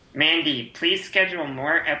Mandy, please schedule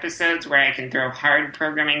more episodes where I can throw hard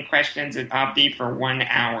programming questions at Avdi for 1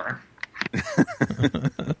 hour.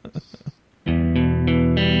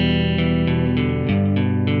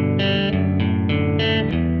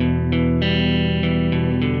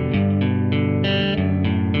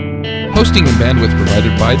 Hosting and bandwidth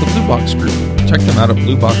provided by the Blue Box Group. Check them out at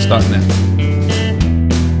bluebox.net.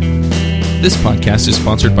 This podcast is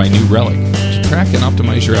sponsored by New Relic. To track and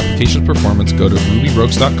optimize your application's performance, go to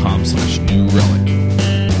rubyrogues.com/New Relic.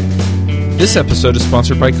 This episode is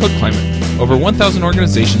sponsored by Code Climate. Over 1,000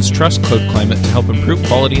 organizations trust Code Climate to help improve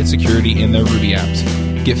quality and security in their Ruby apps.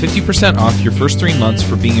 Get 50% off your first 3 months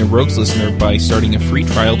for being a Rogues listener by starting a free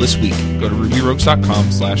trial this week. Go to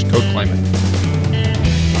rubyrogues.com/codeclimate.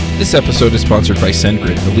 This episode is sponsored by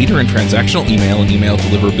SendGrid, the leader in transactional email and email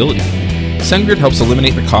deliverability. SendGrid helps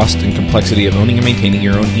eliminate the cost and complexity of owning and maintaining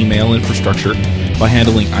your own email infrastructure by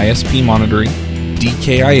handling ISP monitoring,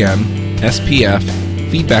 DKIM, SPF,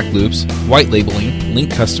 feedback loops, white labeling,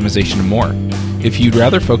 link customization, and more. If you'd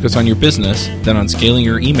rather focus on your business than on scaling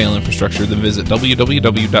your email infrastructure, then visit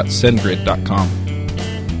www.sendgrid.com.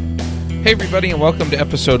 Hey everybody, and welcome to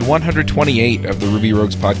episode 128 of the Ruby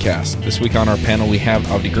Rogues podcast. This week on our panel we have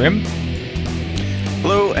Avdi Grimm.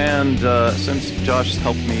 Hello, and since Josh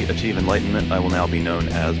helped me achieve enlightenment, I will now be known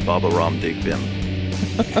as Baba Ram Dig Vim.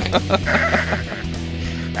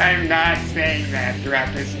 I'm not saying that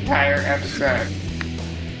throughout this entire episode.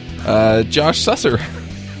 Josh Susser.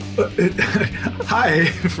 Hi,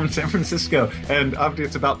 from San Francisco. And Avdi,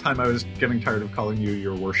 it's about time. I was getting tired of calling you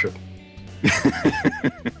your worship.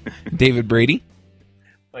 David Brady.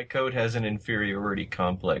 My code has an inferiority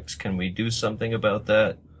complex. Can we do something about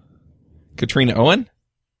that? Katrina Owen.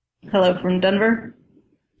 Hello from Denver.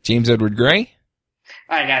 James Edward Gray.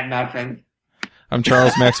 I got nothing. I'm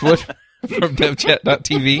Charles Max Wood from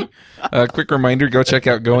devchat.tv. Quick reminder, go check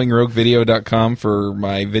out goingroguevideo.com for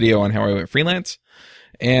my video on how I went freelance.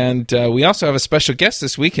 And we also have a special guest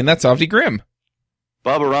this week, and that's Avdi Grimm.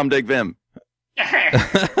 Baba Ram Dig Vim.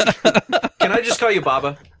 Can I just call you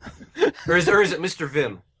Baba? Or is it Mr.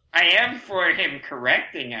 Vim? I am for him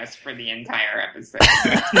correcting us for the entire episode.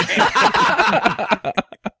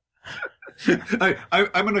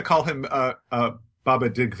 I'm going to call him Baba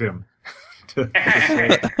Digvim.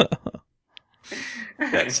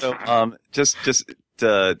 Yeah, so just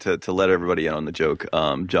to let everybody in on the joke,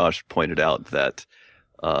 Josh pointed out that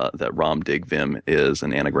Ram Dig Vim is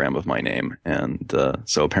an anagram of my name, and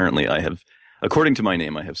so apparently according to my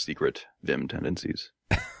name, I have secret Vim tendencies.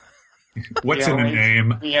 What's in a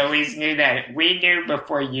name? We always knew that. We knew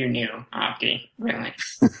before you knew, Avdi. Really.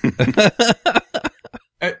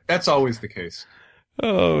 That's always the case.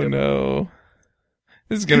 Oh, no.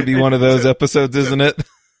 This is going to be one of those episodes, isn't it?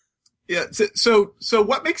 Yeah. So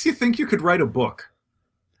what makes you think you could write a book?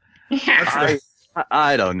 Yeah.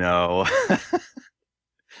 I don't know.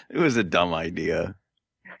 It was a dumb idea.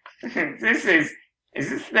 I think this is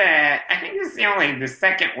the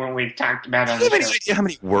second one we've talked about on Do you the have any idea how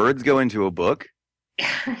many words go into a book?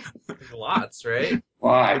 show. Lots, right?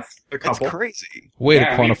 Lots. A That's couple. crazy. Way to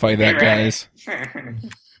Yeah, quantify that, guys.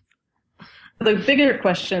 The bigger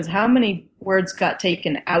question is how many words got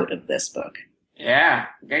taken out of this book? Yeah,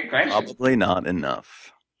 good question. Probably not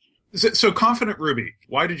enough. So Confident Ruby,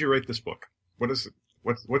 why did you write this book? What's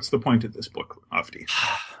the point of this book, Avdi?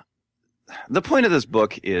 The point of this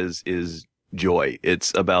book is joy.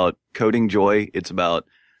 It's about coding joy. It's about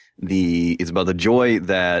the joy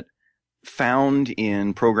that found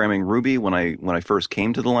in programming Ruby when I first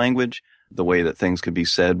came to the language, the way that things could be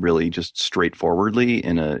said really just straightforwardly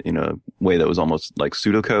in a way that was almost like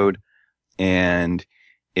pseudocode. And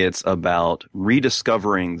it's about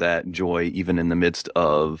rediscovering that joy even in the midst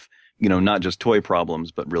of, not just toy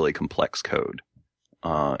problems, but really complex code.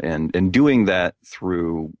 And doing that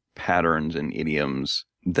through patterns and idioms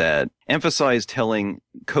that emphasize telling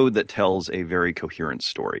code that tells a very coherent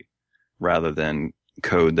story rather than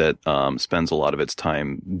code that spends a lot of its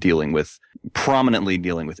time prominently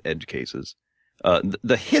dealing with edge cases.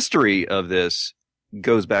 The history of this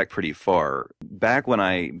goes back pretty far. Back in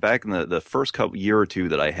the first year or two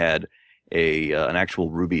that I had an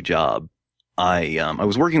actual Ruby job, I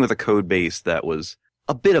was working with a code base that was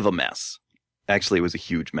a bit of a mess. Actually, it was a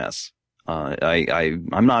huge mess. I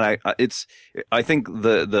think some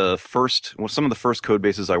of the first code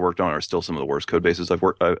bases I worked on are still some of the worst code bases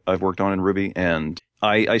I've worked on in Ruby. And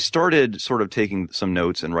I started sort of taking some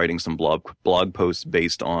notes and writing some blog posts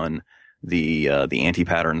based on the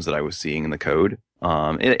anti-patterns that I was seeing in the code.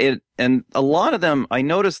 And a lot of them, I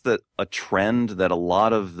noticed that a trend that a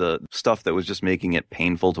lot of the stuff that was just making it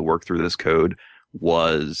painful to work through this code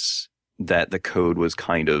was that the code was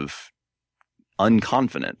kind of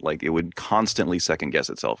unconfident. Like it would constantly second guess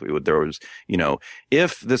itself. There was,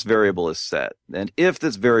 if this variable is set, and if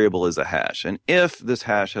this variable is a hash, and if this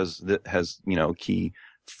hash has key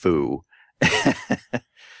foo,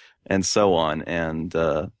 and so on. And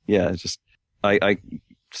it's just I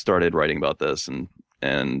started writing about this, and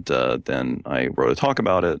then I wrote a talk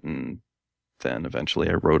about it, and then eventually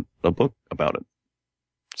I wrote a book about it.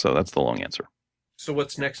 So that's the long answer. So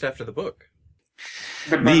what's next after the book?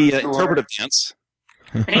 The interpretive dance.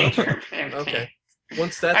 Okay.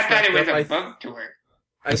 Once that's I thought it was wrapped a up, book tour.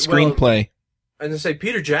 A screenplay. I was going to say,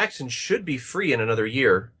 Peter Jackson should be free in another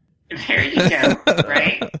year. There you go,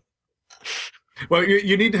 right? Well,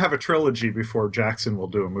 you need to have a trilogy before Jackson will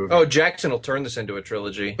do a movie. Oh, Jackson will turn this into a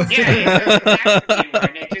trilogy. Yeah, it doesn't have to be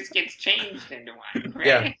one. It just gets changed into one, right?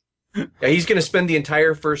 Yeah. Yeah, he's going to spend the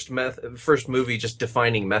entire first movie just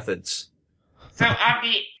defining methods. So,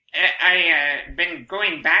 Avdi, I've been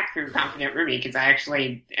going back through Confident Ruby because I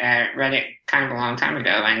actually read it kind of a long time ago,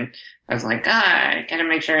 and I was like, I gotta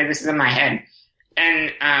make sure this is in my head.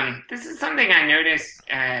 And this is something I noticed,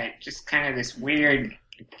 just kind of this weird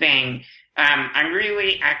thing. I'm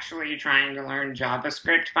really actually trying to learn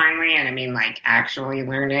JavaScript finally, and I mean, like, actually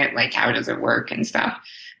learn it, like, how does it work and stuff.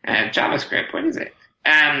 JavaScript, what is it?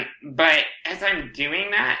 But as I'm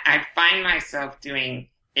doing that, I find myself doing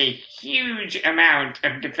a huge amount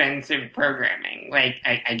of defensive programming. Like,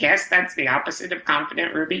 I guess that's the opposite of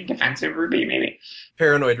confident Ruby, defensive Ruby, maybe.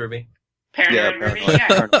 Paranoid Ruby. Paranoid Ruby, yeah.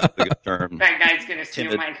 Paranoid is a good term. That guy's gonna steal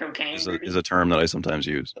Timid my cocaine. is a term that I sometimes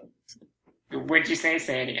use. What'd you say?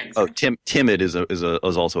 Say it again. Oh, timid is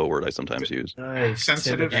also a word I sometimes use. Nice.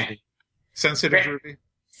 Sensitive. Sensitive Ruby.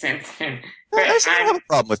 Sensitive. I don't have a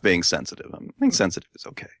problem with being sensitive. I think sensitive is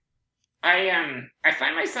okay. I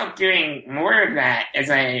find myself doing more of that as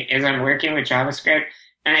I'm working with JavaScript,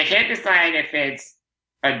 and I can't decide if it's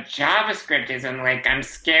a JavaScriptism, like I'm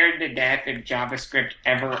scared to death of JavaScript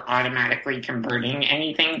ever automatically converting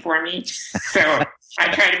anything for me. So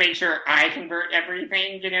I try to make sure I convert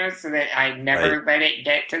everything, so that I never let it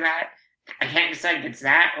get to that. I can't decide if it's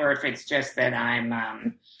that or if it's just that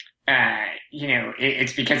I'm,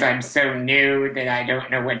 it's because I'm so new that I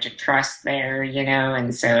don't know what to trust there,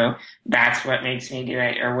 and so that's what makes me do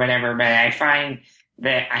it or whatever. But I find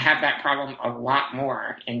that I have that problem a lot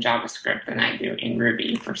more in JavaScript than I do in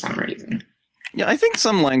Ruby for some reason. Yeah, I think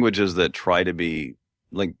some languages that try to be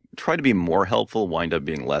more helpful wind up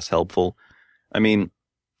being less helpful. I mean,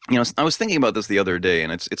 I was thinking about this the other day,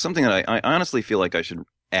 and it's something that I honestly feel like I should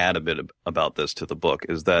add a bit about this to the book,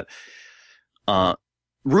 is that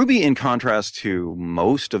Ruby, in contrast to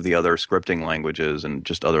most of the other scripting languages and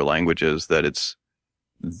just other languages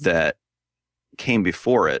that came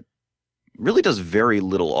before it, really does very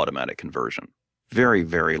little automatic conversion. Very,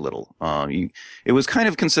 very little. It was kind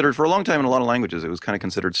of considered, for a long time in a lot of languages, it was kind of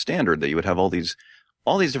considered standard that you would have all these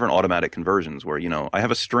different automatic conversions where, I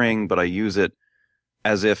have a string, but I use it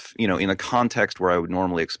as if, in a context where I would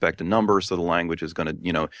normally expect a number, so the language is going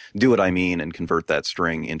to, do what I mean and convert that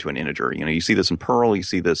string into an integer. You see this in Perl, you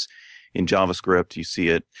see this in JavaScript, you see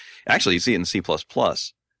it in C++,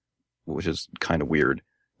 which is kind of weird.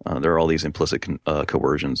 There are all these implicit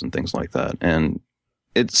coercions and things like that. And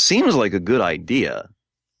it seems like a good idea.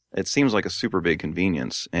 It seems like a super big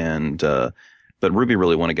convenience. And, but Ruby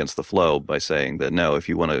really went against the flow by saying that no, if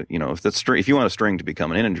you want to, if you want a string to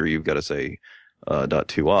become an integer, you've got to say,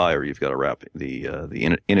 .2i, or you've got to wrap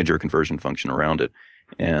the integer conversion function around it.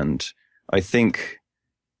 And I think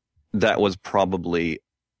that was probably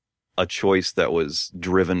a choice that was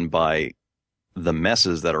driven by the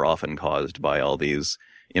messes that are often caused by all these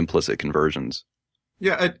implicit conversions.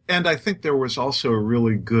 Yeah, and I think there was also a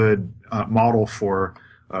really good model for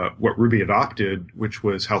what Ruby adopted, which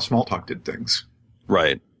was how Smalltalk did things.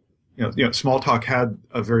 Right. Smalltalk had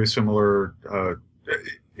a very similar.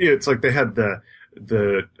 It's like they had the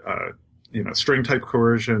string type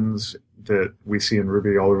coercions that we see in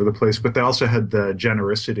Ruby all over the place, but they also had the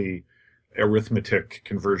genericity arithmetic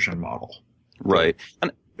conversion model. Right.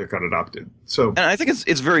 And that got adopted. So, and I think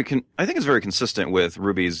it's very consistent with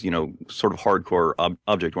Ruby's, sort of hardcore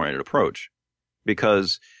object-oriented approach,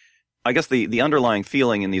 because I guess the underlying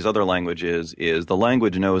feeling in these other languages is the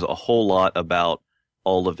language knows a whole lot about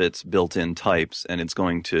all of its built-in types, and it's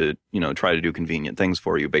going to, try to do convenient things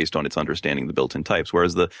for you based on its understanding of the built-in types.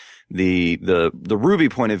 Whereas the Ruby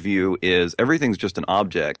point of view is everything's just an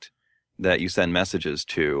object that you send messages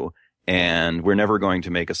to, and we're never going to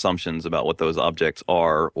make assumptions about what those objects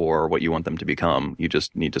are or what you want them to become. You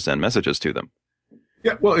just need to send messages to them.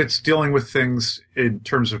 Yeah, well, it's dealing with things in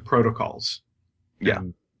terms of protocols. Yeah.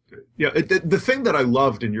 And, The thing that I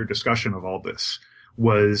loved in your discussion of all this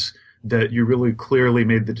was that you really clearly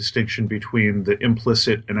made the distinction between the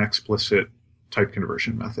implicit and explicit type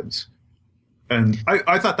conversion methods. And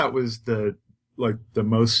I thought that was the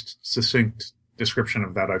most succinct description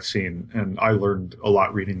of that I've seen. And I learned a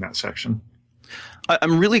lot reading that section.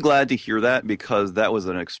 I'm really glad to hear that, because that was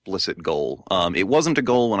an explicit goal. It wasn't a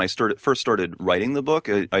goal when I first started writing the book.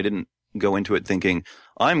 I didn't go into it thinking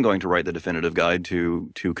I'm going to write the definitive guide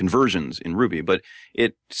to conversions in Ruby, but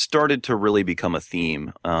it started to really become a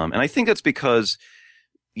theme. And I think that's because,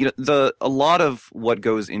 a lot of what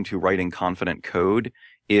goes into writing confident code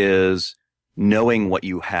is knowing what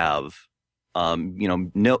you have.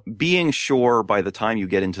 Being sure by the time you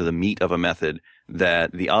get into the meat of a method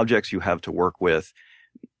that the objects you have to work with,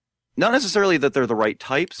 not necessarily that they're the right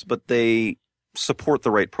types, but they support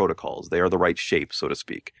the right protocols. They are the right shape, so to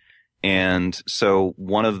speak. And so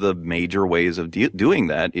one of the major ways of doing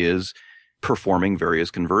that is performing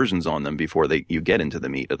various conversions on them before you get into the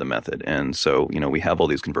meat of the method. And so, we have all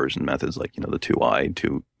these conversion methods like, the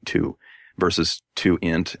 2i, 2 versus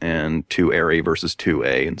 2int, and 2array versus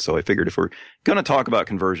 2a. And so I figured if we're going to talk about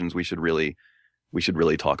conversions, we should really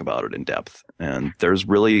talk about it in depth. And there's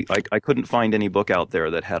really, I couldn't find any book out there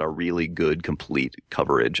that had a really good, complete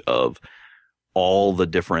coverage of all the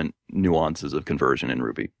different nuances of conversion in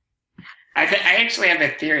Ruby. I actually have a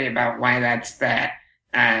theory about why that's the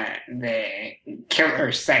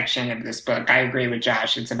killer section of this book. I agree with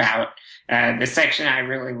Josh. It's about the section I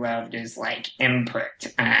really loved is like input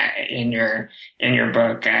in your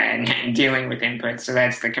book and dealing with input. So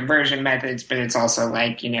that's the conversion methods, but it's also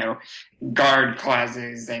like guard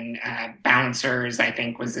clauses and bouncers. I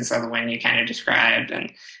think was this other one you kind of described,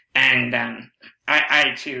 and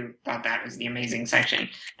I too thought that was the amazing section.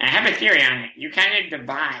 And I have a theory on it. You kind of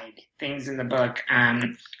divide things in the book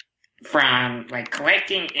from like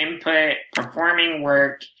collecting input, performing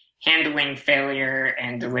work, handling failure,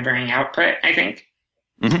 and delivering output, I think.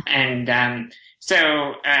 Mm-hmm. And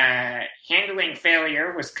so handling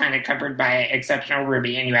failure was kind of covered by exceptional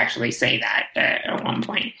Ruby, and you actually say that at one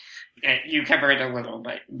point. You cover it a little,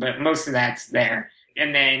 but most of that's there.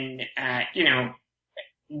 And then,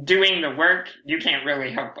 doing the work, you can't really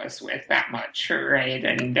help us with that much, right?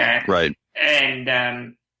 And right.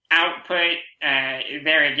 And output,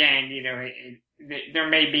 there again, there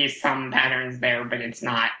may be some patterns there, but it's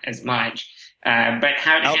not as much. But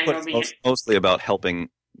how to handle the mostly about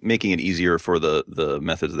making it easier for the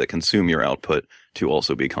methods that consume your output to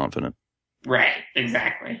also be confident. Right.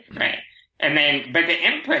 Exactly. Right. And then, but the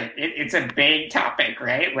input, it's a big topic,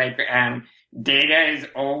 right? Like, data is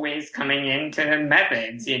always coming into the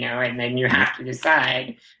methods, and then you have to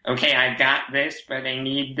decide, okay, I got this, but I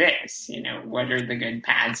need this, what are the good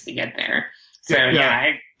paths to get there? So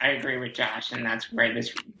I agree with Josh, and that's where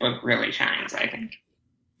this book really shines, I think.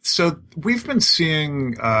 So we've been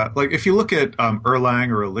seeing, if you look at Erlang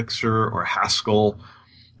or Elixir or Haskell,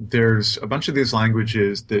 there's a bunch of these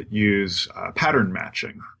languages that use pattern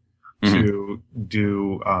matching to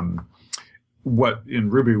do what in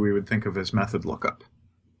Ruby we would think of as method lookup.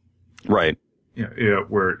 Right.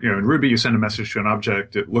 Where in Ruby you send a message to an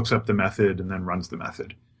object, it looks up the method and then runs the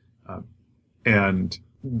method. And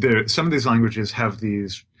some of these languages have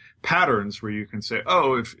these patterns where you can say,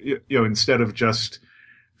 if instead of just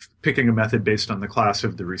picking a method based on the class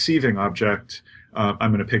of the receiving object,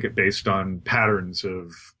 I'm going to pick it based on patterns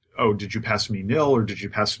of, did you pass me nil, or did you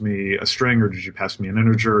pass me a string, or did you pass me an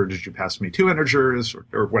integer, or did you pass me two integers,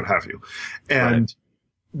 or what have you? And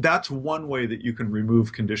that's one way that you can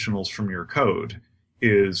remove conditionals from your code,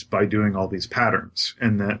 is by doing all these patterns.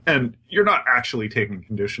 And you're not actually taking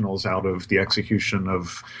conditionals out of the execution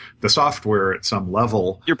of the software at some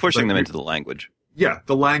level. You're pushing them into the language. Yeah,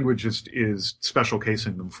 the language is special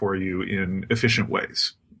casing them for you in efficient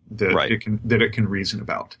ways that it can reason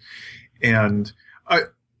about. And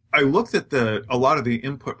I looked at a lot of the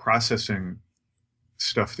input processing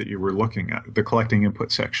stuff that you were looking at, the collecting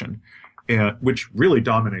input section, which really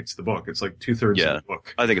dominates the book. It's like 2/3 of the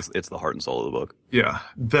book. I think it's the heart and soul of the book. Yeah.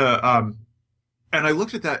 And I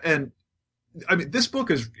looked at that, and I mean, this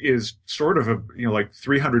book is sort of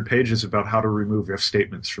 300 pages about how to remove if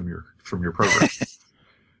statements from your program.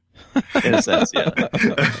 In a sense, yeah.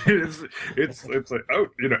 it's like,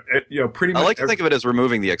 pretty much. I like to think of it as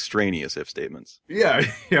removing the extraneous if statements. Yeah,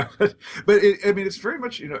 yeah. But it's very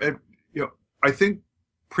much, I think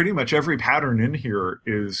pretty much every pattern in here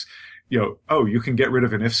is, you can get rid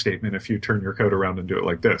of an if statement if you turn your code around and do it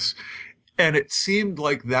like this. And it seemed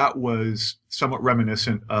like that was somewhat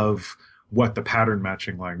reminiscent of what the pattern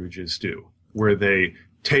matching languages do, where they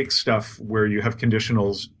take stuff where you have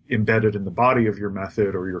conditionals embedded in the body of your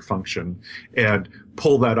method or your function and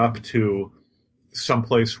pull that up to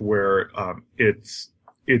someplace where it's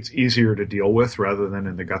easier to deal with rather than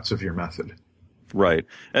in the guts of your method. Right.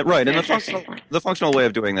 Right. And the functional way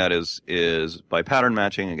of doing that is by pattern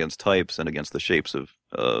matching against types and against the shapes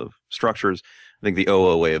of structures. I think the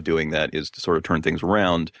OO way of doing that is to sort of turn things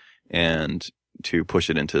around and to push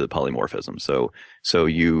it into polymorphism. So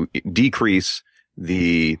you decrease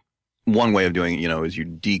one way of doing it, is you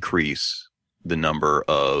decrease the number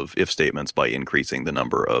of if statements by increasing the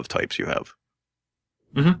number of types you have.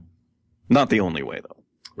 Mm-hmm. Not the only way, though.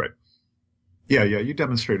 Right. Yeah. You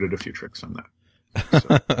demonstrated a few tricks on that.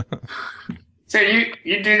 So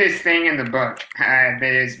you do this thing in the book that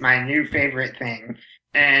is my new favorite thing.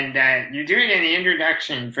 And you do it in the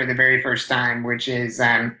introduction for the very first time, which is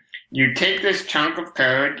you take this chunk of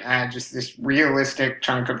code, just this realistic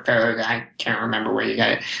chunk of code. I can't remember where you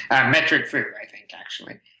got it. Metric foo, I think,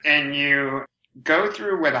 actually. And you go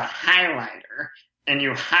through with a highlighter and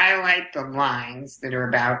you highlight the lines that are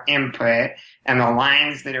about input and the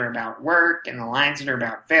lines that are about work and the lines that are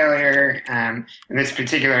about failure. And this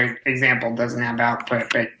particular example doesn't have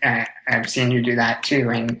output, but I've seen you do that too,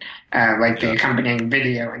 and the accompanying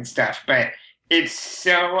video and stuff. But it's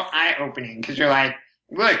so eye-opening because you're like,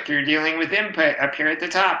 look, you're dealing with input up here at the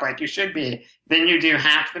top like you should be. Then you do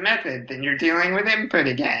half the method. Then you're dealing with input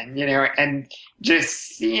again, and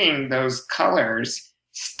just seeing those colors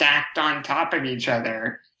stacked on top of each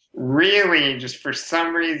other, really just for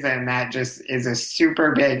some reason, that just is a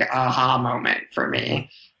super big aha moment for me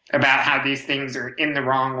about how these things are in the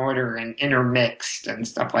wrong order and intermixed and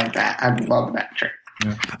stuff like that. I love that trick.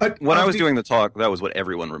 Yeah. When I was doing the talk, that was what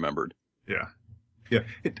everyone remembered. Yeah. Yeah.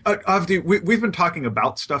 Avdi, we've been talking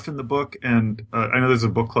about stuff in the book, and I know there's a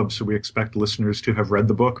book club, so we expect listeners to have read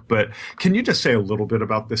the book, but can you just say a little bit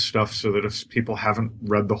about this stuff so that if people haven't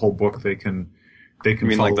read the whole book, they can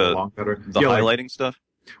follow along better? The highlighting stuff?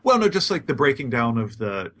 Well, no, just like the breaking down of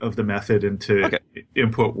the method into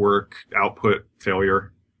input, work, output,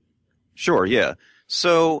 failure. Sure, yeah.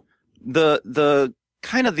 So the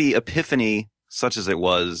kind of the epiphany, such as it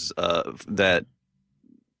was, that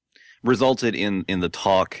resulted in the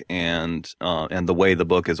talk and the way the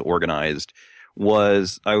book is organized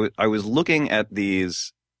was I was looking at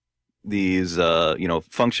these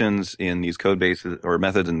functions in these code bases or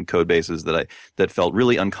methods and code bases that felt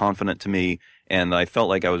really unconfident to me, and I felt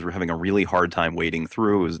like I was having a really hard time wading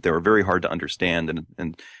through. They were very hard to understand,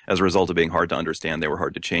 and as a result of being hard to understand, they were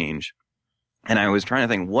hard to change. And I was trying to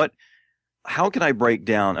think, how can I break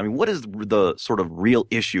down? I mean, what is the sort of real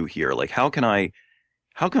issue here? Like, how can I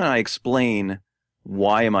explain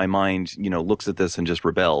why my mind, looks at this and just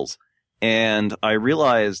rebels? And I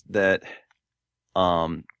realized that,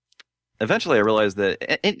 eventually I realized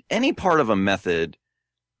that any part of a method,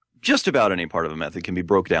 just about any part of a method, can be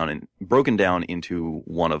broken down into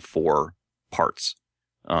one of four parts.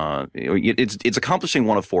 It's accomplishing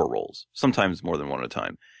one of four roles, sometimes more than one at a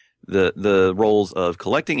time. The roles of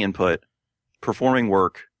collecting input, performing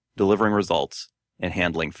work, delivering results, and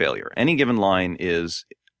handling failure. Any given line it's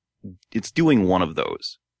doing one of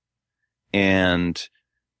those. And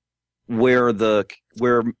where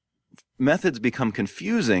methods become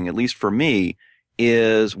confusing, at least for me,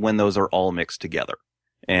 is when those are all mixed together.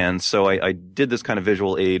 And so I did this kind of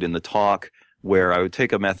visual aid in the talk where I would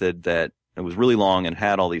take a method that was really long and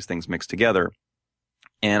had all these things mixed together.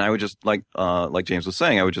 And I would just, like James was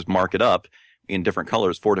saying, I would just mark it up in different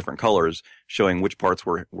colors, 4 different colors, showing which parts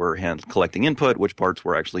were collecting input, which parts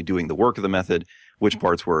were actually doing the work of the method, which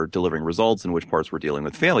parts were delivering results, and which parts were dealing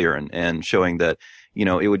with failure, and showing that,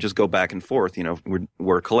 it would just go back and forth.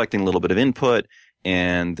 We're collecting a little bit of input,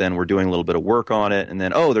 and then we're doing a little bit of work on it, and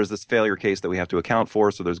then, there's this failure case that we have to account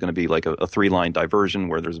for, so there's going to be like a 3-line diversion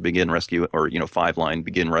where there's a begin, rescue, or, 5-line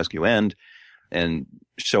begin, rescue, end, and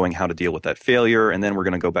showing how to deal with that failure. And then we're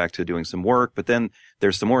going to go back to doing some work, but then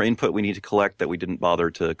there's some more input we need to collect that we didn't bother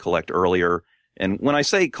to collect earlier. And when I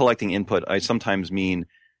say collecting input, I sometimes mean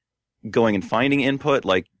going and finding input,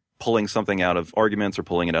 like pulling something out of arguments or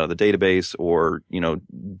pulling it out of the database, or,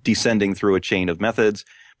 descending through a chain of methods.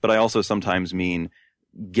 But I also sometimes mean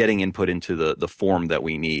getting input into the form that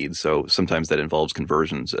we need. So sometimes that involves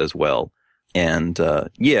conversions as well. And,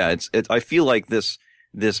 I feel like this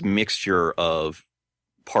mixture of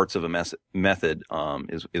parts of a method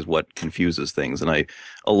is what confuses things. And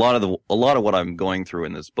a lot of what I'm going through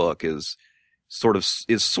in this book is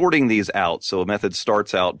sorting these out. So a method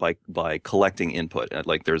starts out by collecting input.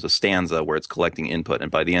 Like there's a stanza where it's collecting input,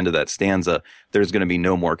 and by the end of that stanza, there's going to be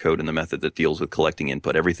no more code in the method that deals with collecting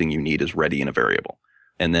input. Everything you need is ready in a variable.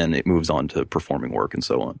 and then it moves on to performing work and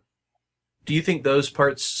so on. Do you think those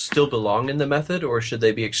parts still belong in the method, or should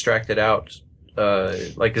they be extracted out?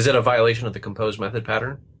 Is it a violation of the compose method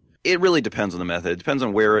pattern? It really depends on the method. It depends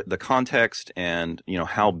on where the context and,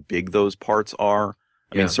 how big those parts are.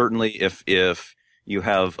 I mean, certainly if you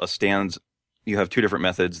have you have two different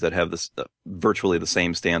methods that have this virtually the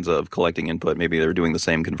same stanza of collecting input. Maybe they're doing the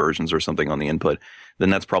same conversions or something on the input.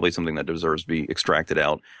 Then that's probably something that deserves to be extracted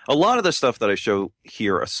out. A lot of the stuff that I show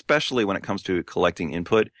here, especially when it comes to collecting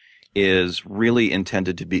input, is really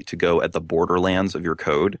intended to go at the borderlands of your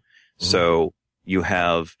code. Mm-hmm. So you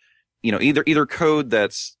have, either code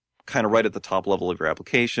that's kind of right at the top level of your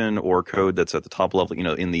application, or code that's at the top level,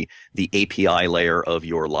 in the API layer of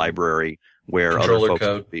your library, where controller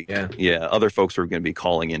other folks code. Other folks are going to be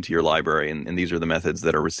calling into your library, and these are the methods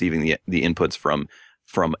that are receiving the inputs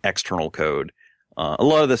from external code. A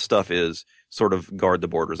lot of this stuff is sort of guard the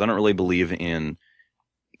borders. I don't really believe in,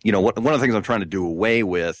 one of the things I'm trying to do away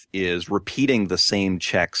with is repeating the same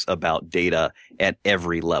checks about data at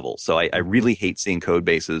every level. So I really hate seeing code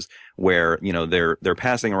bases where, they're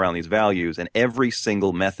passing around these values, and every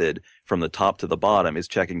single method from the top to the bottom is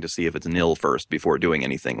checking to see if it's nil first before doing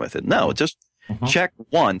anything with it. No, just check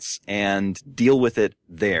once and deal with it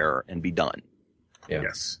there and be done. Yeah.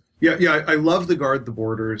 Yes. Yeah. I love the guard the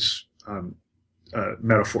borders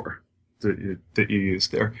metaphor that you use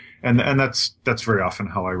there, and that's very often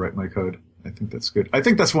how I write my code. I think that's good. I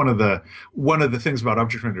think that's one of the things about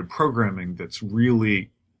object-oriented programming that's really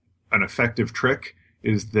an effective trick,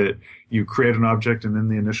 is that you create an object, and then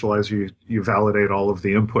the initializer, you validate all of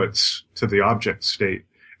the inputs to the object state,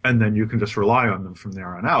 and then you can just rely on them from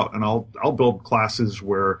there on out. And I'll build classes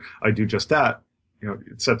where I do just that.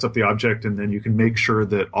 It sets up the object, and then you can make sure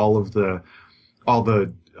that all the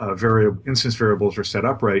instance variables are set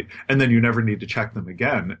up right, and then you never need to check them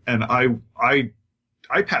again. And I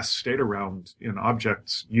pass state around in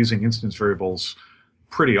objects using instance variables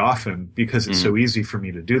pretty often, because it's so easy for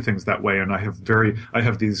me to do things that way. And I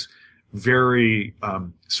have these very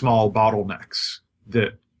small bottlenecks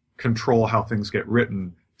that control how things get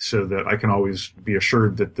written, so that I can always be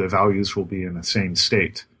assured that the values will be in the same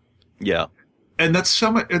state. Yeah. And that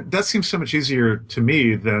seems so much easier to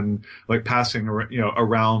me than like passing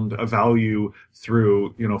around a value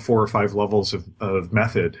through 4 or 5 levels of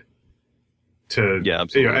method to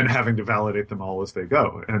and having to validate them all as they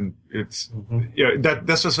go. And it's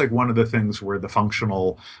that's just like one of the things where the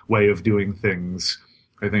functional way of doing things,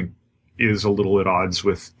 I think, is a little at odds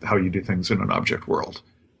with how you do things in an object world.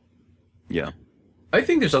 Yeah. I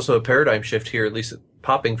think there's also a paradigm shift here, at least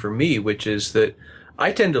popping for me, which is that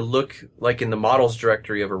I tend to look like in the models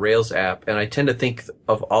directory of a Rails app, and I tend to think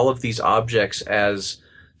of all of these objects as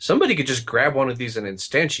somebody could just grab one of these and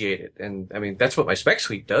instantiate it. And I mean, that's what my spec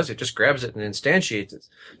suite does. It just grabs it and instantiates it.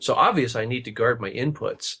 So obvious I need to guard my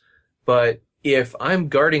inputs. But if I'm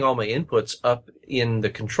guarding all my inputs up in the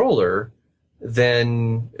controller,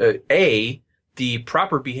 then the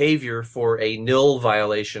proper behavior for a nil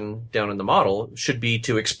violation down in the model should be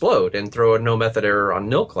to explode and throw a no method error on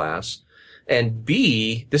nil class. And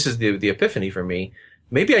B, this is the epiphany for me,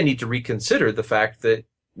 maybe I need to reconsider the fact that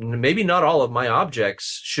maybe not all of my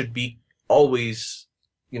objects should be always,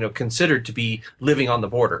 considered to be living on the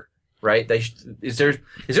border, right? Is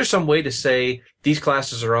there some way to say these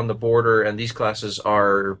classes are on the border and these classes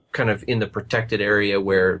are kind of in the protected area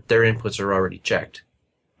where their inputs are already checked?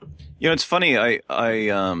 It's funny. I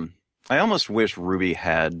almost wish Ruby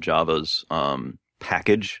had Java's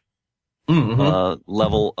package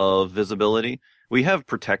level of visibility. We have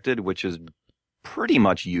protected, which is pretty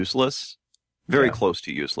much useless, very close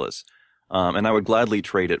to useless. And I would gladly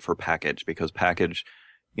trade it for package, because package,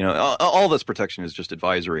 all this protection is just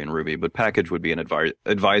advisory in Ruby, but package would be an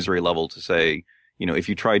advisory level to say, if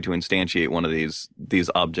you tried to instantiate one of these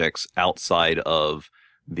objects outside of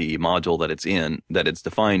the module that it's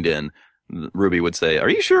defined in, Ruby would say, "Are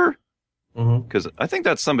you sure?" Because I think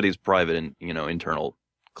that's somebody's private and internal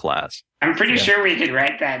class. I'm pretty sure we could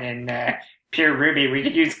write that in pure Ruby. We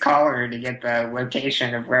could use caller to get the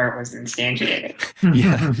location of where it was instantiated.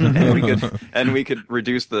 and we could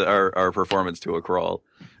reduce our performance to a crawl.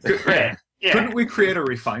 Right. Yeah. Couldn't we create a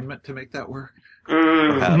refinement to make that work?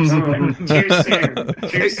 Too soon.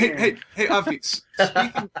 Hey,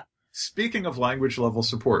 Avdi. Speaking of language level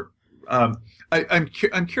support, I'm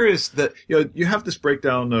curious that you have this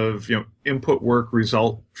breakdown of input work,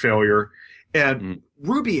 result, failure, and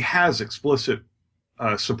Ruby has explicit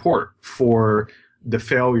support for the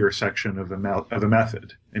failure section of a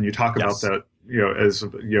method, and you talk about that as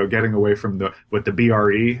getting away from the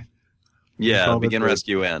BRE. Yeah, begin,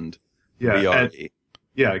 rescue, end. Yeah, BRE.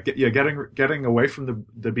 getting away from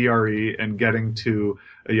the BRE and getting to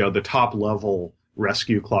the top level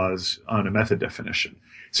rescue clause on a method definition.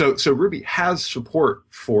 So Ruby has support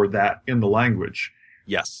for that in the language.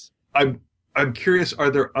 Yes. I'm curious, are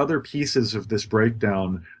there other pieces of this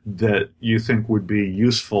breakdown that you think would be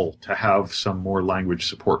useful to have some more language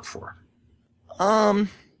support for?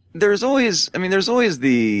 There's always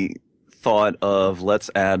the thought of let's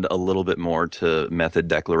add a little bit more to method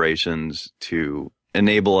declarations to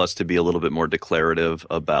enable us to be a little bit more declarative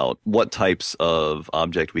about what types of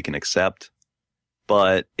object we can accept.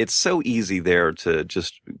 But it's so easy there to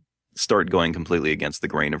just start going completely against the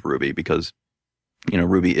grain of Ruby because,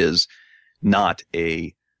 Ruby is not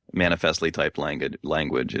a manifestly typed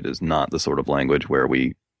language. It is not the sort of language where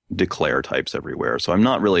we declare types everywhere. So I'm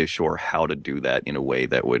not really sure how to do that in a way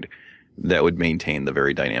that would maintain the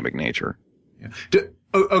very dynamic nature. Yeah.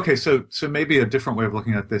 Okay, so maybe a different way of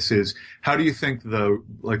looking at this is, how do you think the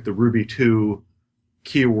Ruby 2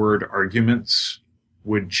 keyword arguments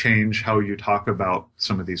would change how you talk about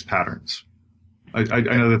some of these patterns? I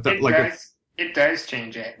know that it does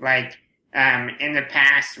change it. Like in the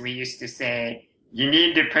past, we used to say you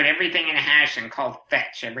need to put everything in a hash and call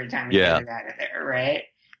fetch every time you get it out of there, right?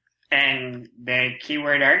 And the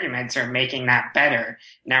keyword arguments are making that better.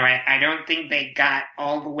 Now, I don't think they got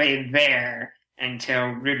all the way there until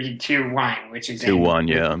Ruby 2.1, which is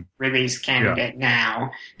 2.1, release candidate now.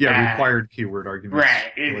 Yeah, required keyword arguments.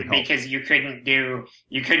 Right, really because you couldn't do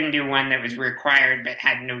one that was required but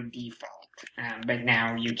had no default. But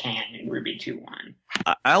now you can in Ruby 2.1.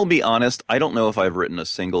 I'll be honest, I don't know if I've written a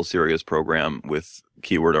single serious program with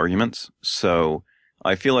keyword arguments, so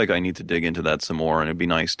I feel like I need to dig into that some more, and it'd be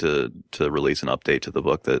nice to release an update to the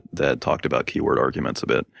book that talked about keyword arguments a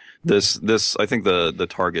bit. This I think the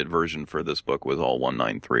target version for this book was all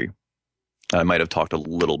 1.9.3. I might have talked a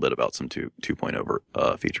little bit about some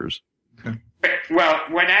 2.0 features. Okay. Well,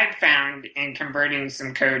 what I've found in converting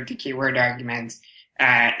some code to keyword arguments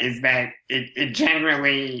is that it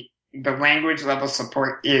generally, the language level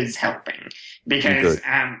support is helping. Because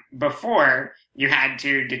before, you had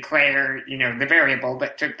to declare, the variable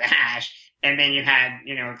that took the hash, and then you had,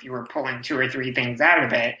 if you were pulling 2 or 3 things out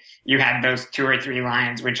of it, you had those 2 or 3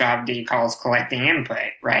 lines, which Avdi calls collecting input,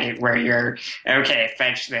 right? Where you're, okay,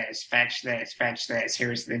 fetch this,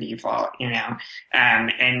 here's the default,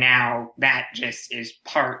 and now that just is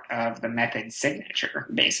part of the method signature,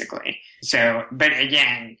 basically. So, but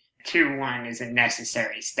again, 2.1 is a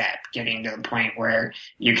necessary step, getting to the point where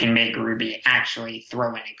you can make Ruby actually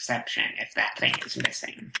throw an exception if that thing is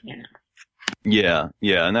missing, Yeah,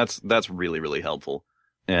 and that's really, really helpful.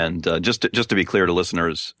 And just to be clear to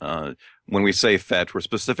listeners, when we say fetch, we're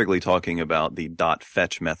specifically talking about the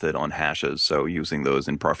 .fetch method on hashes, so using those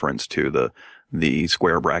in preference to the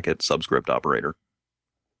square bracket subscript operator.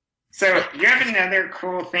 So you have another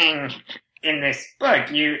cool thing in this book.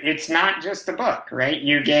 It's not just a book, right?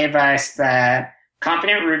 You gave us the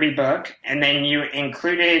Competent Ruby book, and then you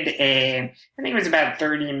included I think it was about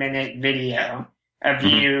 30-minute video of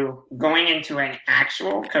you going into an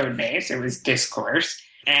actual code base. It was Discourse,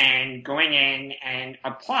 and going in and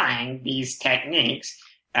applying these techniques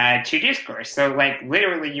to Discourse. So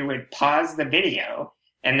literally you would pause the video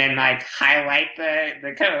and then highlight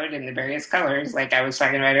the code in the various colors like I was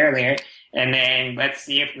talking about earlier. And then let's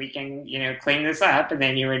see if we can, clean this up. And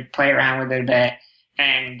then you would play around with it a bit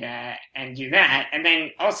and do that. And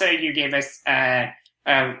then also you gave us a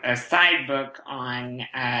side book on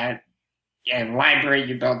a library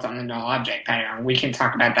you built on the null object pattern. We can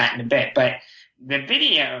talk about that in a bit. But the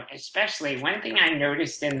video, especially, one thing I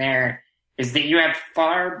noticed in there is that you have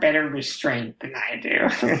far better restraint than I do.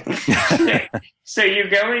 So you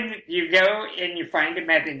go and you find a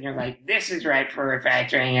method and you're like, this is right for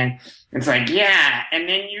refactoring. And it's like, yeah. And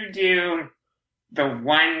then you do the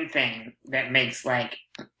one thing that makes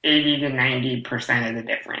 80 to 90% of the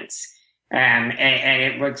difference. And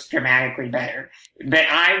it looks dramatically better. But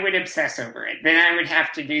I would obsess over it. Then I would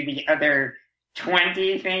have to do the other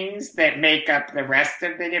 20 things that make up the rest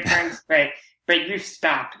of the difference. But you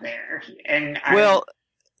stop there, and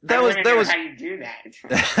that was how you do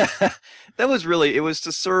that. That was really, it was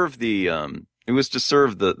to serve the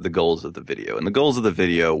goals of the video, and the goals of the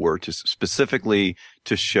video were to specifically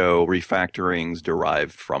to show refactorings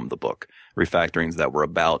derived from the book, refactorings that were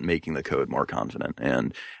about making the code more confident.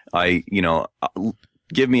 And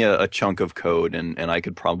give me a chunk of code, and I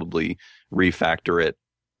could probably refactor it,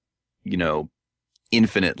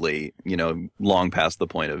 infinitely, long past the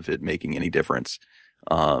point of it making any difference.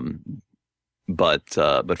 But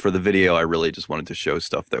for the video, I really just wanted to show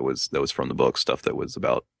stuff that was from the book, stuff that was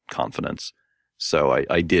about confidence. So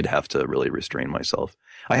I did have to really restrain myself.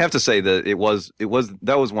 I have to say that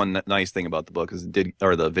that was one nice thing about the book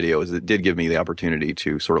the video is it did give me the opportunity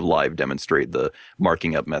to sort of live demonstrate the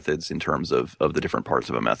marking up methods in terms of the different parts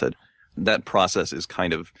of a method. That process is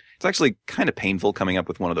it's actually kind of painful coming up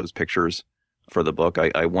with one of those pictures for the book.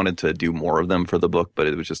 I wanted to do more of them for the book, but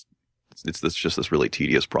it's just this really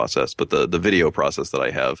tedious process. But the video process that I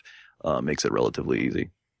have makes it relatively easy.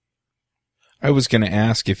 I was going to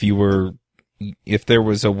ask if there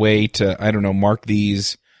was a way to, I don't know, mark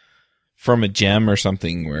these from a gem or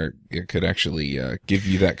something where it could actually give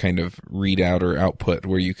you that kind of readout or output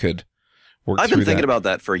where you could work through that. I've been thinking about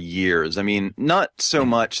that for years. I mean, not so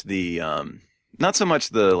much the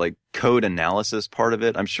like code analysis part of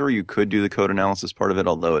it. I'm sure you could do the code analysis part of it,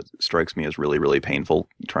 although it strikes me as really, really painful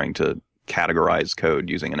trying to categorize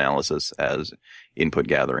code using analysis as input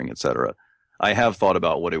gathering, etc. I have thought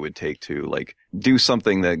about what it would take to like do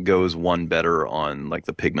something that goes one better on like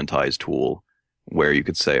the pigmentize tool, where you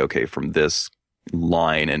could say, okay, from this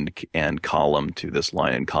line and column to this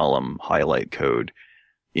line and column, highlight code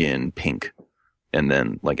in pink, and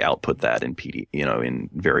then like output that in in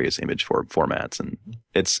various image formats. And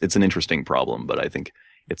it's an interesting problem, but I think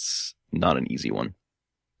it's not an easy one.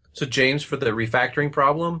 So James, for the refactoring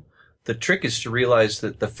problem, the trick is to realize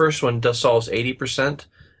that the first one solves 80%.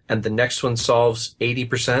 And the next one solves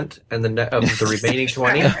 80% of the remaining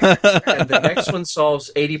 20. And the next one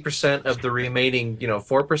solves 80% of the remaining,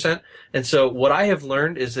 4%. And so what I have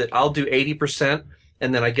learned is that I'll do 80%,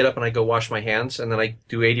 and then I get up and I go wash my hands, and then I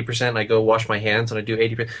do 80%, and I go wash my hands, and I do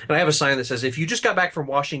 80%. And I have a sign that says, if you just got back from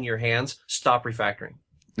washing your hands, stop refactoring.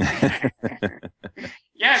 Yeah,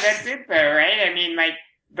 that's it though, right? I mean, like,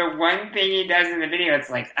 the one thing he does in the video, it's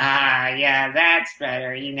like, yeah, that's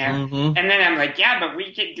better, Mm-hmm. And then I'm like, yeah, but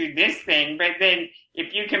we could do this thing. But then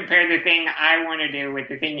if you compare the thing I want to do with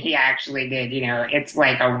the thing he actually did, it's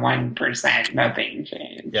like a 1% nothing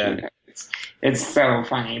change. Yeah. It's so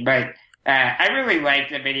funny. But I really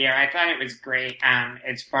liked the video. I thought it was great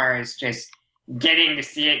as far as just getting to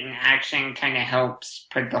see it in action kind of helps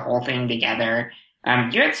put the whole thing together.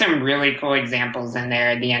 You had some really cool examples in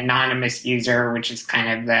there. The anonymous user, which is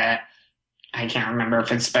kind of I can't remember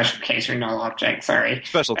if it's special case or null object. Sorry.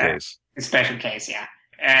 Special case. Special case, yeah.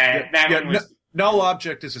 One was null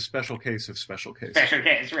object is a special case of special case. Special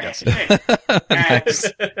case, right.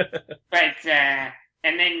 Yes.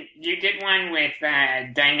 And then you did one with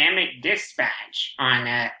dynamic dispatch on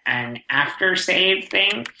an after save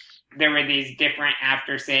thing. There were these different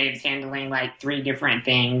after saves handling like 3 different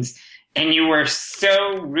things. And you were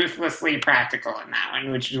so ruthlessly practical in that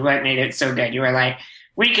one, which is what made it so good. You were like,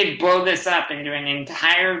 we could blow this up and do an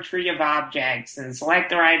entire tree of objects and select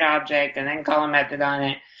the right object and then call a method on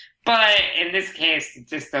it. But in this case, it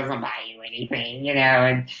just doesn't buy you anything,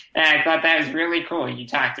 And I thought that was really cool. You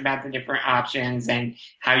talked about the different options and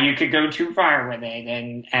how you could go too far with it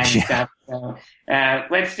and stuff. So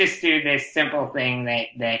let's just do this simple thing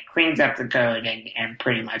that cleans up the code and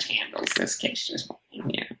pretty much handles this case just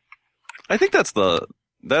fine, I think that's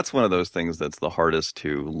one of those things that's the hardest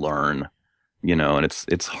to learn, and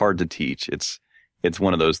it's hard to teach. It's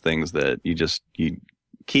one of those things that you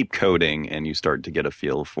keep coding and you start to get a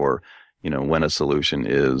feel for, when a solution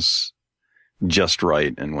is just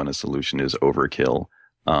right and when a solution is overkill.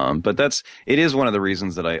 But it is one of the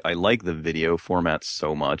reasons that I like the video format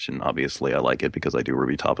so much. And obviously I like it because I do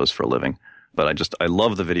Ruby Tapas for a living, but I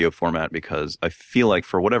love the video format because I feel like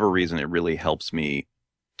for whatever reason, it really helps me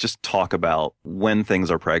just talk about when things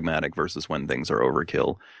are pragmatic versus when things are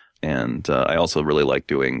overkill. And I also really like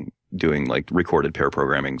doing like recorded pair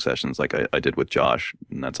programming sessions like I did with Josh,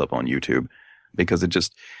 and that's up on YouTube, because it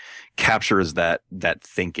just captures that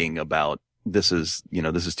thinking about this is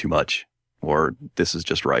too much or this is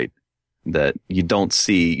just right, that you don't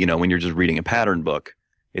see, when you're just reading a pattern book.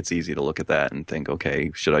 It's easy to look at that and think, okay,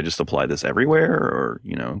 should I just apply this everywhere, or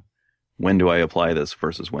when do I apply this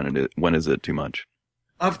versus when is it too much?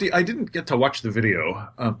 Avdi, I didn't get to watch the video.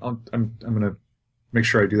 I'm going to make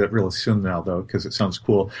sure I do that really soon now, though, because it sounds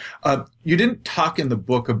cool. You didn't talk in the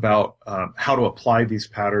book about how to apply these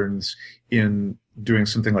patterns in doing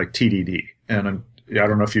something like TDD. And I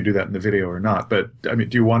don't know if you do that in the video or not, but I mean,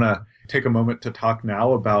 do you want to take a moment to talk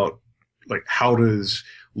now about like how does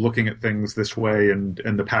looking at things this way and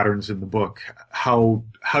the patterns in the book, how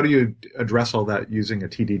do you address all that using a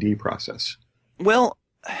TDD process? Well,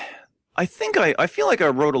 I think I feel like I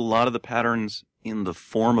wrote a lot of the patterns in the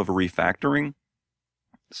form of a refactoring.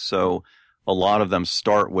 So a lot of them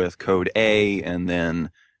start with code A and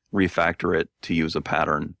then refactor it to use a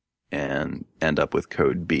pattern and end up with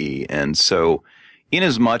code B. And so in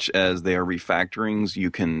as much as they are refactorings,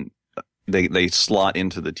 you can they slot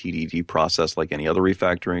into the TDD process like any other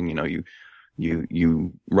refactoring. You know,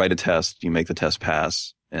 you write a test, you make the test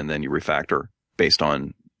pass, and then you refactor based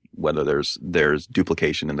on whether there's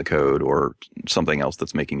duplication in the code or something else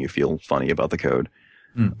that's making you feel funny about the code.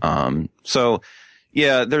 So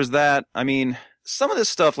yeah, there's that. I mean, some of this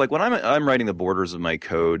stuff, like when I'm writing the borders of my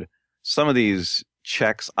code, some of these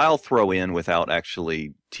checks I'll throw in without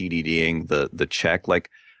actually TDDing the check. Like,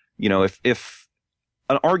 you know, if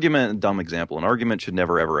an argument, dumb example, an argument should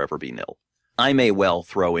never, ever be nil. I may well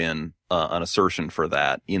throw in an assertion for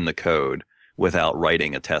that in the code without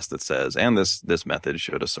writing a test that says, and this method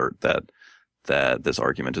should assert that this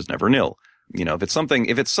argument is never nil. You know, if it's something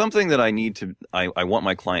that I want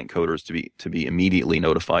my client coders to be immediately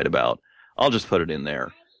notified about, I'll just put it in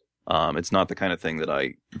there. It's not the kind of thing that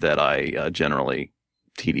I generally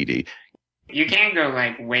TDD. You can go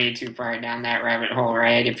like way too far down that rabbit hole,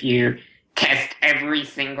 right? If you test every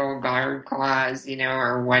single guard clause, you know,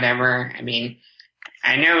 or whatever. I mean,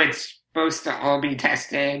 I know it's supposed to all be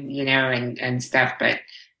tested, you know, and stuff, but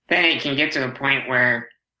then it can get to the point where,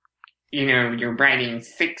 you know, you're writing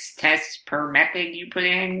 6 tests per method you put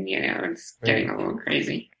in, you know, it's getting a little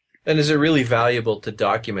crazy. And is it really valuable to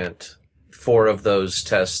document 4 of those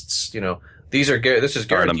tests? You know, this is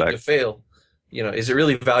guaranteed to fail. You know, is it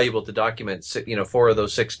really valuable to document, you know, 4 of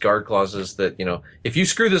those 6 guard clauses that, you know, if you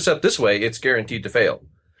screw this up this way, it's guaranteed to fail?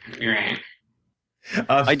 Right.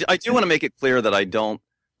 I do want to make it clear that I don't,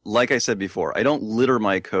 like I said before, I don't litter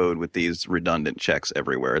my code with these redundant checks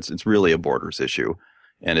everywhere. It's really a borders issue.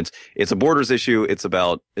 And it's a borders issue. It's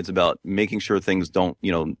about making sure things don't,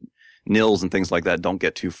 you know, nils and things like that don't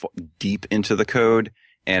get too deep into the code.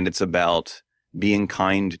 And it's about being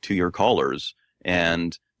kind to your callers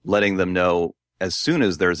and letting them know as soon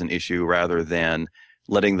as there's an issue rather than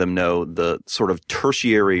letting them know the sort of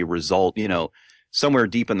tertiary result. You know, somewhere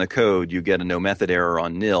deep in the code, you get a no method error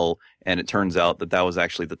on nil, and it turns out that was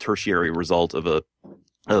actually the tertiary result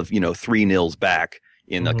of you know, 3 nils back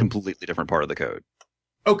in a completely different part of the code.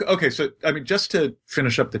 Okay. So, I mean, just to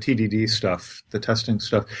finish up the TDD stuff, the testing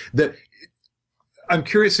stuff, I'm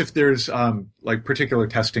curious if there's like particular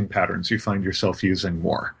testing patterns you find yourself using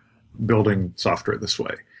more, building software this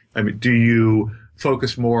way. I mean, do you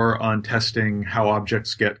focus more on testing how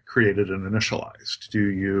objects get created and initialized? Do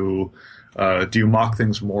you mock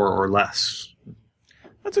things more or less?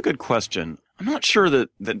 That's a good question. I'm not sure that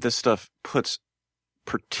this stuff puts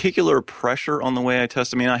particular pressure on the way I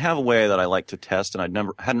test. I mean, I have a way that I like to test,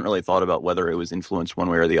 and hadn't really thought about whether it was influenced one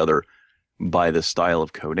way or the other by this style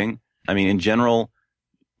of coding. I mean, in general,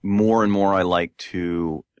 more and more I like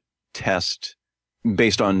to test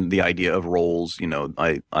based on the idea of roles. You know,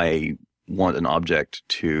 I want an object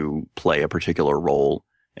to play a particular role,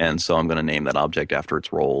 and so I'm going to name that object after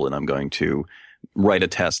its role, and I'm going to write a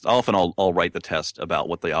test. Often I'll write the test about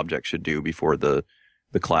what the object should do before the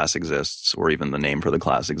class exists, or even the name for the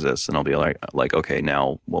class exists, and I'll be like, okay,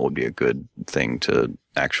 now what would be a good thing to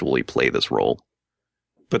actually play this role?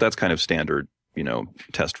 But that's kind of standard, you know,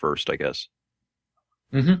 test first, I guess.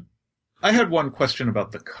 Mm-hmm. I had one question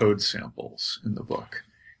about the code samples in the book.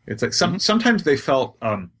 It's like sometimes they felt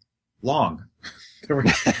long.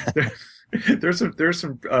 There's some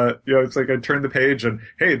you know, it's like I turn the page and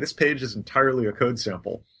hey, this page is entirely a code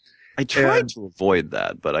sample. I tried to avoid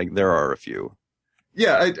that, but there are a few.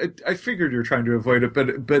 Yeah, I figured you're trying to avoid it,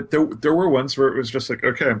 but there were ones where it was just like,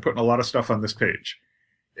 okay, I'm putting a lot of stuff on this page,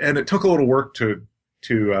 and it took a little work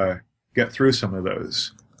to get through some of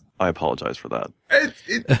those. I apologize for that. I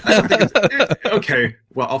don't think okay.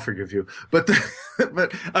 Well, I'll forgive you, but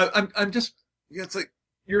I'm just, it's like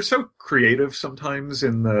you're so creative sometimes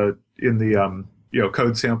in the you know,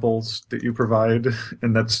 code samples that you provide,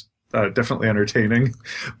 and that's definitely entertaining.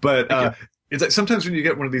 But it's like sometimes when you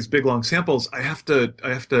get one of these big long samples, I have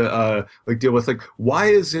to like deal with like, why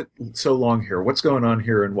is it so long here? What's going on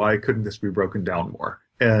here, and why couldn't this be broken down more?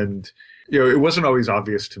 And you know, it wasn't always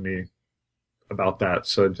obvious to me about that,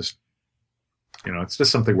 so just, you know, it's just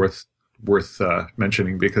something worth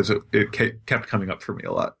mentioning because it kept coming up for me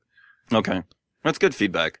a lot. Okay, that's good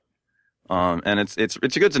feedback, and it's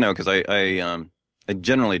good to know because I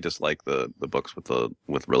generally dislike the books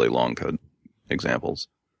with really long code examples,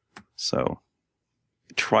 so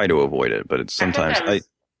try to avoid it. But it's sometimes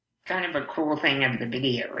kind of a cool thing of the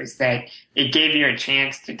video is that it gave you a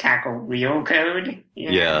chance to tackle real code. You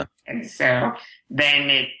know? Yeah, and so then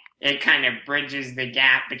it kind of bridges the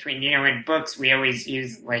gap between, you know, in books we always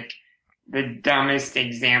use like the dumbest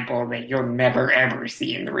example that you'll never ever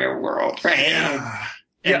see in the real world, right?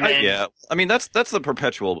 Yeah. I mean, that's the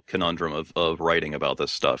perpetual conundrum of writing about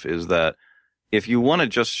this stuff, is that if you want to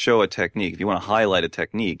just show a technique, if you want to highlight a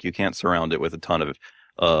technique, you can't surround it with a ton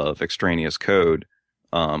of extraneous code,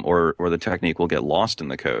 or the technique will get lost in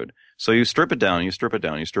the code. So you strip it down, you strip it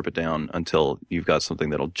down, you strip it down until you've got something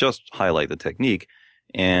that'll just highlight the technique,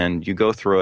 and you go through